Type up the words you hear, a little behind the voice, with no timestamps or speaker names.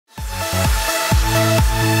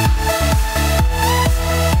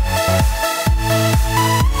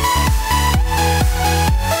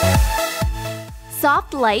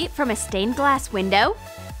light from a stained glass window?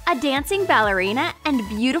 A dancing ballerina and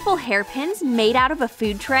beautiful hairpins made out of a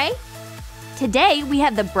food tray? Today, we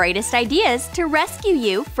have the brightest ideas to rescue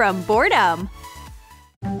you from boredom.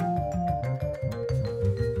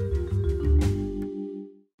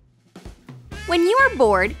 When you are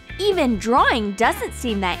bored, even drawing doesn't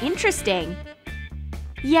seem that interesting.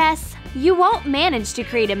 Yes, you won't manage to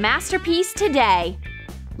create a masterpiece today.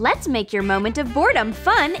 Let's make your moment of boredom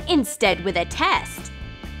fun instead with a test.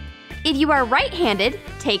 If you are right-handed,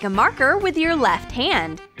 take a marker with your left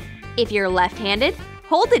hand. If you're left-handed,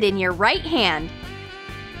 hold it in your right hand.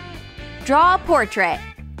 Draw a portrait.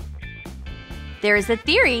 There is a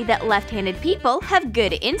theory that left-handed people have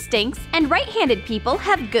good instincts and right-handed people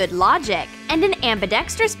have good logic, and an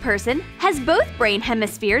ambidextrous person has both brain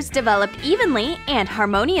hemispheres developed evenly and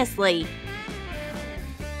harmoniously.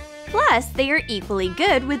 Plus, they are equally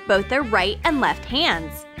good with both their right and left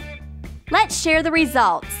hands. Let's share the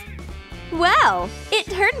results. Well, it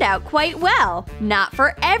turned out quite well. Not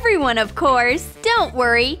for everyone, of course. Don't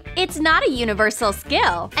worry, it's not a universal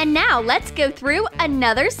skill. And now let's go through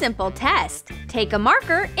another simple test. Take a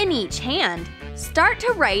marker in each hand. Start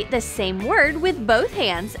to write the same word with both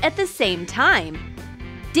hands at the same time.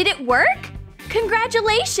 Did it work?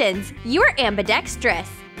 Congratulations, you're ambidextrous.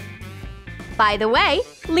 By the way,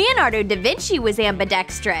 Leonardo da Vinci was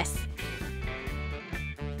ambidextrous.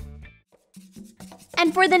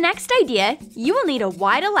 And for the next idea, you will need a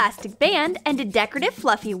wide elastic band and a decorative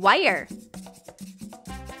fluffy wire.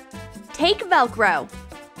 Take Velcro.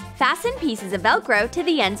 Fasten pieces of Velcro to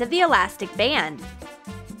the ends of the elastic band.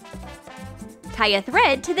 Tie a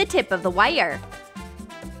thread to the tip of the wire.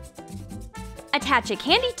 Attach a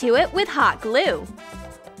candy to it with hot glue.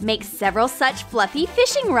 Make several such fluffy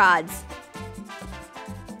fishing rods.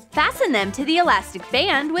 Fasten them to the elastic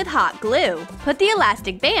band with hot glue. Put the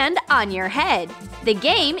elastic band on your head. The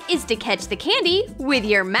game is to catch the candy with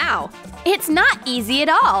your mouth. It's not easy at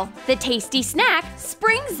all. The tasty snack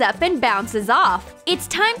springs up and bounces off. It's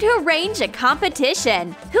time to arrange a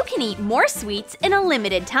competition. Who can eat more sweets in a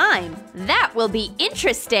limited time? That will be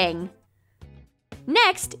interesting.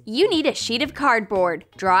 Next, you need a sheet of cardboard.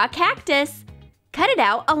 Draw a cactus. Cut it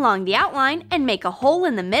out along the outline and make a hole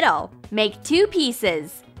in the middle. Make 2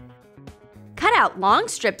 pieces. Cut out long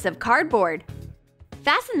strips of cardboard.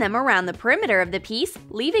 Fasten them around the perimeter of the piece,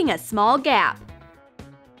 leaving a small gap.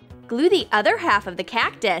 Glue the other half of the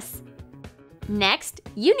cactus. Next,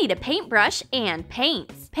 you need a paintbrush and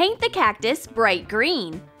paints. Paint the cactus bright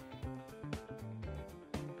green.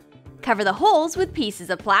 Cover the holes with pieces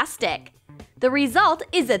of plastic. The result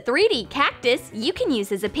is a 3D cactus you can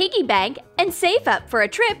use as a piggy bank and save up for a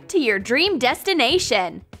trip to your dream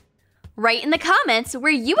destination. Write in the comments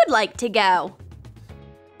where you would like to go.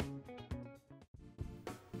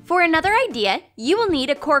 For another idea, you will need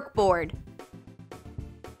a cork board.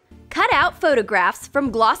 Cut out photographs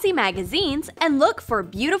from glossy magazines and look for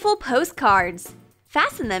beautiful postcards.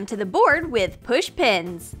 Fasten them to the board with push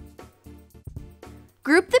pins.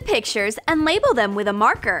 Group the pictures and label them with a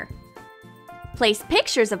marker. Place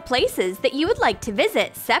pictures of places that you would like to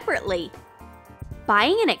visit separately.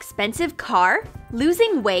 Buying an expensive car?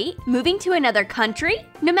 Losing weight? Moving to another country?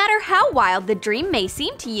 No matter how wild the dream may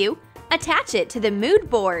seem to you, attach it to the mood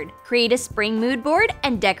board. Create a spring mood board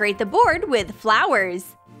and decorate the board with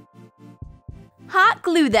flowers. Hot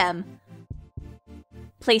glue them.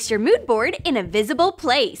 Place your mood board in a visible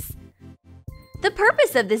place. The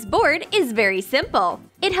purpose of this board is very simple.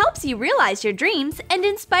 It helps you realize your dreams and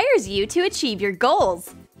inspires you to achieve your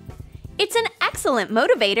goals. It's an excellent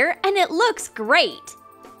motivator and it looks great.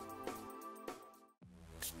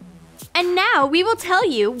 And now we will tell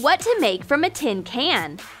you what to make from a tin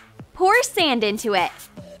can. Pour sand into it.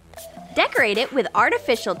 Decorate it with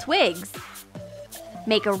artificial twigs.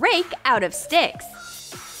 Make a rake out of sticks.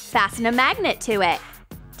 Fasten a magnet to it.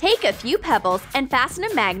 Take a few pebbles and fasten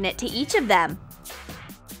a magnet to each of them.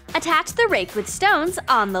 Attach the rake with stones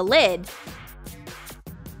on the lid.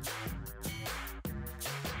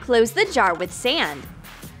 Close the jar with sand.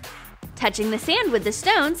 Touching the sand with the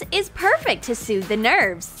stones is perfect to soothe the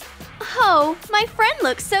nerves. Oh, my friend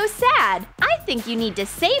looks so sad. I think you need to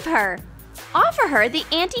save her. Offer her the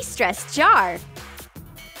anti-stress jar.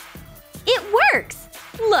 It works!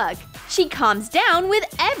 Look, she calms down with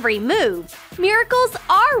every move. Miracles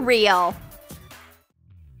are real.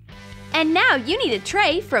 And now you need a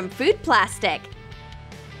tray from food plastic.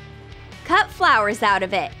 Cut flowers out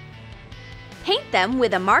of it. Paint them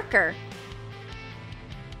with a marker.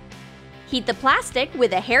 Heat the plastic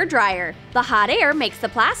with a hairdryer. The hot air makes the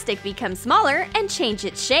plastic become smaller and change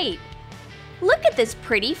its shape. Look at this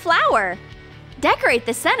pretty flower. Decorate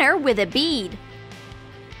the center with a bead.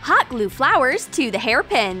 Hot glue flowers to the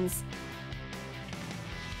hairpins.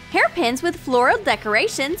 Hairpins with floral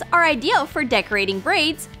decorations are ideal for decorating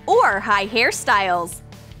braids or high hairstyles.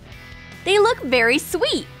 They look very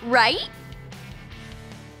sweet, right?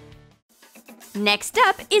 Next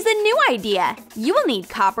up is a new idea. You will need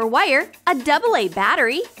copper wire, a AA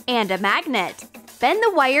battery, and a magnet. Bend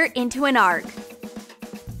the wire into an arc.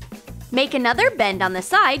 Make another bend on the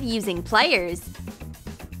side using pliers.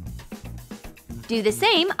 Do the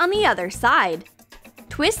same on the other side.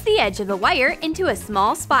 Twist the edge of the wire into a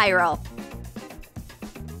small spiral.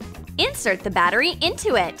 Insert the battery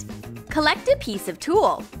into it. Collect a piece of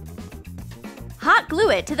tulle. Hot glue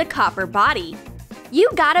it to the copper body. You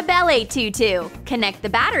got a ballet tutu! Connect the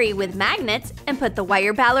battery with magnets and put the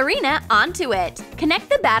wire ballerina onto it. Connect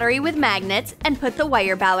the battery with magnets and put the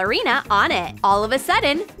wire ballerina on it. All of a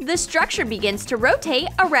sudden, the structure begins to rotate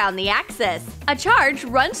around the axis. A charge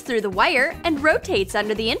runs through the wire and rotates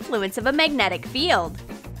under the influence of a magnetic field.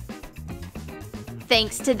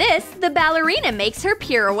 Thanks to this, the ballerina makes her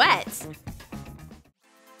pirouettes.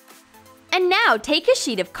 And now take a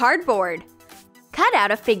sheet of cardboard. Cut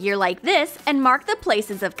out a figure like this and mark the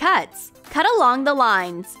places of cuts. Cut along the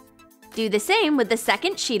lines. Do the same with the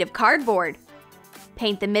second sheet of cardboard.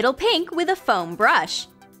 Paint the middle pink with a foam brush.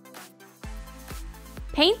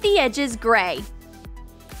 Paint the edges gray.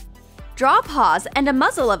 Draw paws and a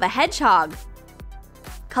muzzle of a hedgehog.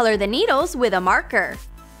 Color the needles with a marker.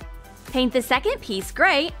 Paint the second piece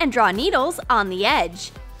gray and draw needles on the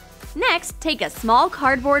edge. Next, take a small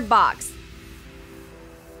cardboard box.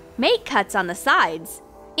 Make cuts on the sides.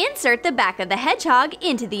 Insert the back of the hedgehog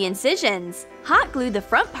into the incisions. Hot glue the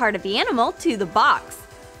front part of the animal to the box.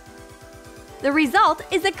 The result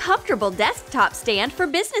is a comfortable desktop stand for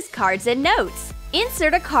business cards and notes.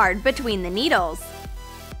 Insert a card between the needles.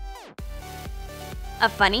 A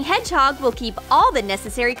funny hedgehog will keep all the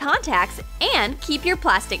necessary contacts and keep your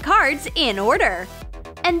plastic cards in order.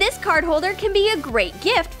 And this card holder can be a great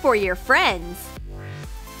gift for your friends.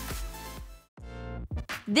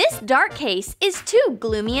 This dark case is too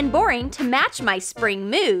gloomy and boring to match my spring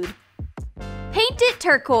mood. Paint it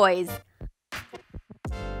turquoise.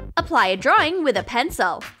 Apply a drawing with a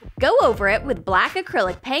pencil. Go over it with black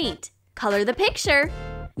acrylic paint. Color the picture.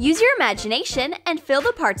 Use your imagination and fill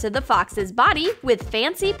the parts of the fox's body with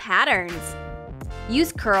fancy patterns.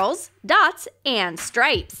 Use curls, dots, and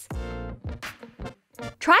stripes.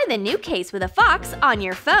 Try the new case with a fox on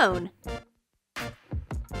your phone.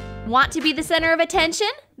 Want to be the center of attention?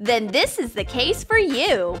 Then this is the case for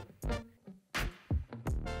you!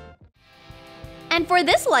 And for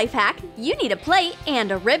this life hack, you need a plate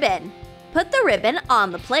and a ribbon. Put the ribbon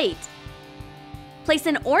on the plate. Place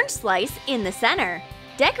an orange slice in the center.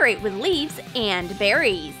 Decorate with leaves and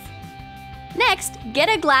berries. Next, get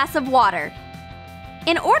a glass of water.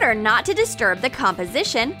 In order not to disturb the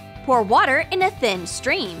composition, pour water in a thin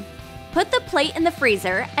stream. Put the plate in the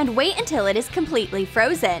freezer and wait until it is completely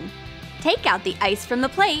frozen. Take out the ice from the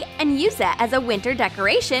plate and use it as a winter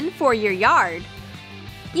decoration for your yard.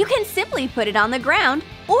 You can simply put it on the ground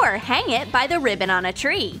or hang it by the ribbon on a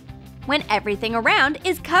tree. When everything around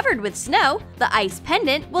is covered with snow, the ice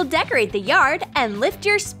pendant will decorate the yard and lift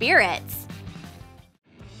your spirits.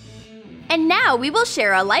 And now we will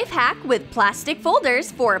share a life hack with plastic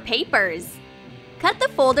folders for papers. Cut the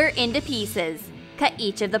folder into pieces. Cut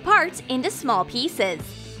each of the parts into small pieces.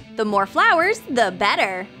 The more flowers, the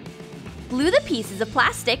better. Glue the pieces of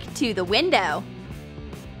plastic to the window.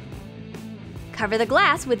 Cover the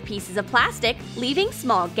glass with pieces of plastic, leaving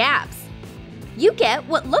small gaps. You get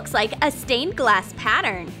what looks like a stained glass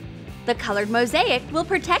pattern. The colored mosaic will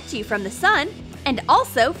protect you from the sun and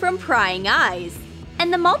also from prying eyes.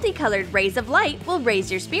 And the multicolored rays of light will raise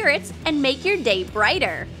your spirits and make your day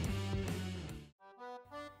brighter.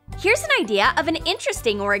 Here's an idea of an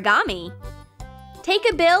interesting origami. Take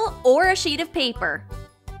a bill or a sheet of paper.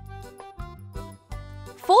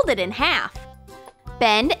 Fold it in half.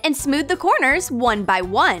 Bend and smooth the corners one by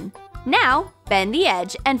one. Now, bend the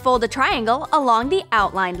edge and fold a triangle along the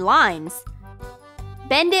outlined lines.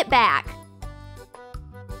 Bend it back.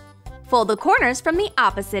 Fold the corners from the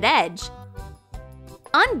opposite edge.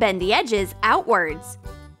 Unbend the edges outwards.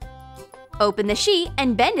 Open the sheet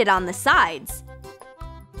and bend it on the sides.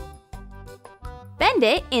 Bend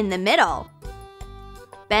it in the middle.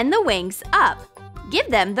 Bend the wings up. Give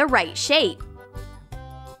them the right shape.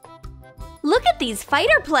 Look at these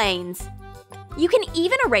fighter planes! You can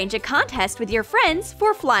even arrange a contest with your friends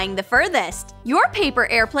for flying the furthest. Your paper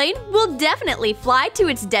airplane will definitely fly to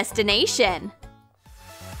its destination.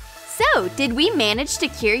 So, did we manage to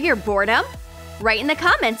cure your boredom? Write in the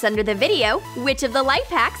comments under the video which of the life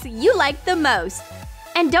hacks you liked the most.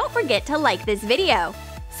 And don't forget to like this video.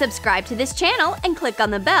 Subscribe to this channel and click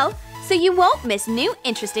on the bell so you won't miss new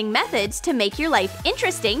interesting methods to make your life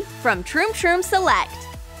interesting from Troom Select.